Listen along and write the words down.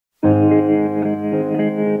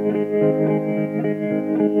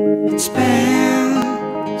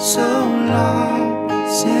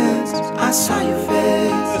since I saw your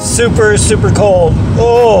face. It's super, super cold.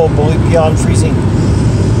 Oh, beyond freezing.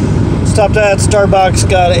 Stopped at Starbucks,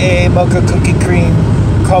 got a mocha cookie cream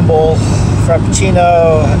crumble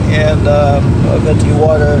frappuccino and a venti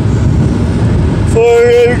water for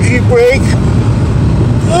an energy break.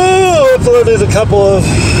 Oh, uploaded a couple of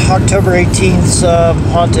October 18th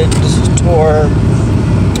haunted tour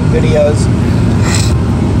videos.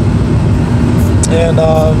 and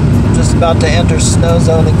just about to enter snow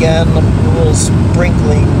zone again. A little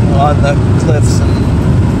sprinkling on the cliffs and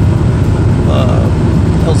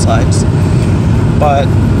hillsides, but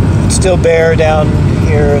it's still bare down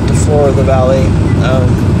here at the floor of the valley.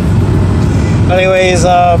 Anyways,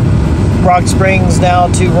 Rock Springs now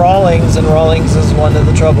to Rawlings, and Rawlings is one of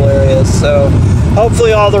the trouble areas, so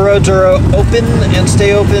hopefully all the roads are open and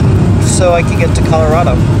stay open so I can get to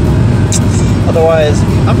Colorado. Otherwise,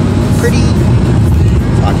 I'm pretty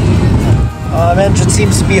fucked. Engine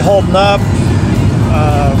seems to be holding up.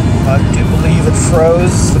 I do believe it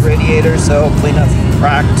froze the radiator, so hopefully nothing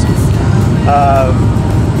cracked.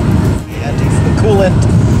 The coolant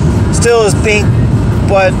still is pink,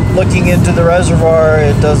 but looking into the reservoir,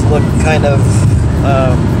 it does look kind of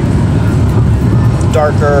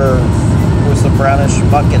darker with some brownish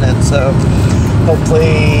muck in it, so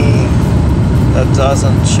hopefully that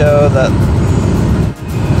doesn't show that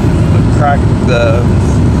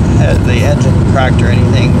the engine cracked or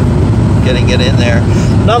anything getting it in there.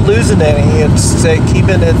 Not losing any, it's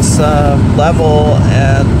keeping its level,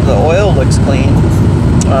 and the oil looks clean.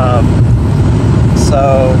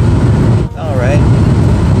 So alright,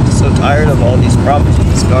 so tired of all these problems with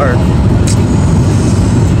this car.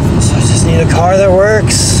 So I just need a car that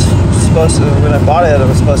works. When I bought it, it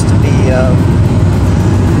was supposed to be, a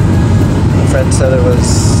friend said it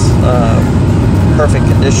was perfect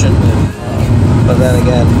condition, but then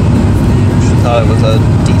again, she thought it was a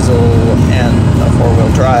diesel and a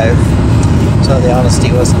four-wheel drive, so the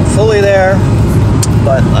honesty wasn't fully there,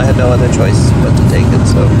 but I had no other choice but to take it,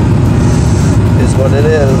 so it is what it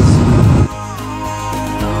is.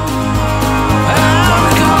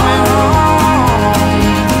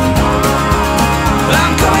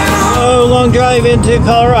 Long drive into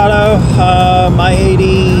Colorado. My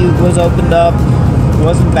 80 was opened up. It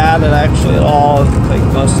wasn't bad actually at all. Like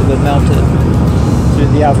most of it melted through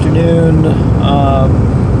the afternoon.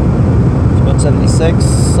 176,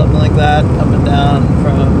 something like that, coming down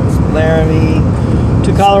from Laramie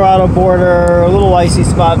to Colorado border. A little icy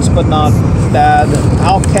spots, but not bad.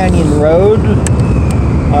 Owl Canyon Road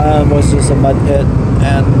was just a mud pit,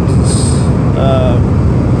 and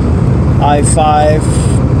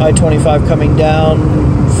I-25 coming down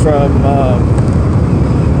from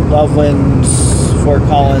Loveland, Fort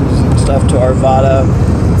Collins and stuff to Arvada.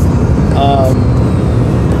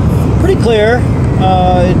 Pretty clear.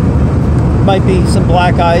 It might be some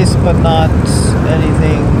black ice, but not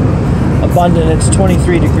anything abundant. It's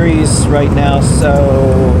 23 degrees right now, so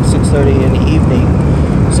 6:30 in the evening.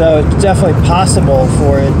 So it's definitely possible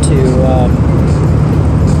for it to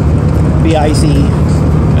be icy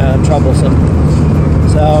and troublesome.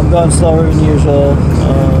 So I'm going slower than usual.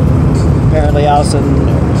 Apparently Allison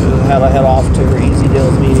had to head off to her Easy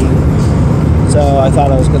Deals meeting. So I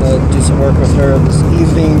thought I was going to do some work with her this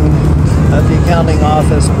evening at the accounting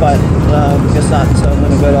office, but guess not. So I'm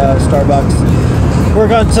going to go to Starbucks,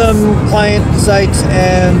 work on some client sites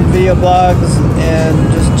and video blogs,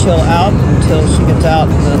 and just chill out until she gets out,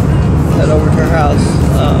 and then head over to her house.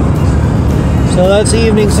 So that's the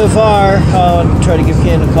evening so far. I'll try to give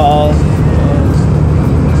Ken a call.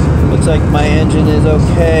 Looks like my engine is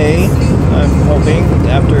okay. I'm hoping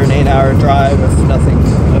after an 8-hour drive, if nothing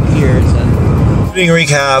appears. And doing a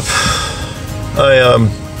recap, I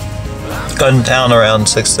got in town around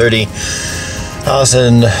 6:30.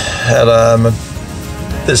 Allison had a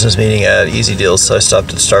business meeting at Easy Deals, so I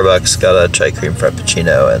stopped at Starbucks, got a chai cream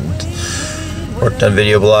frappuccino, and worked on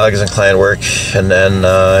video blogs and client work. And then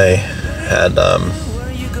I had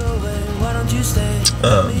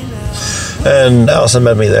and Allison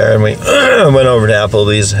met me there, and we went over to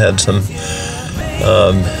Applebee's, had some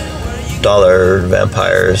dollar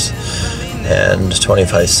vampires and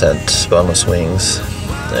 25-cent boneless wings,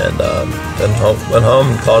 and then went home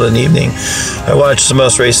and called it an evening. I watched the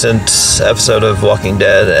most recent episode of Walking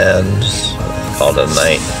Dead and called it a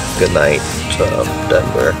night. Good night to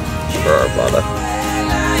Denver or Arvada.